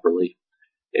used properly.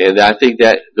 And I think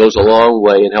that goes a long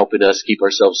way in helping us keep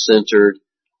ourselves centered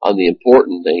on the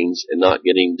important things and not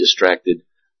getting distracted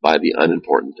by the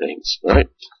unimportant things. All right?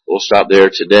 We'll stop there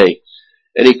today.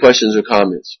 Any questions or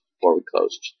comments before we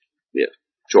close? Yeah.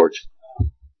 George.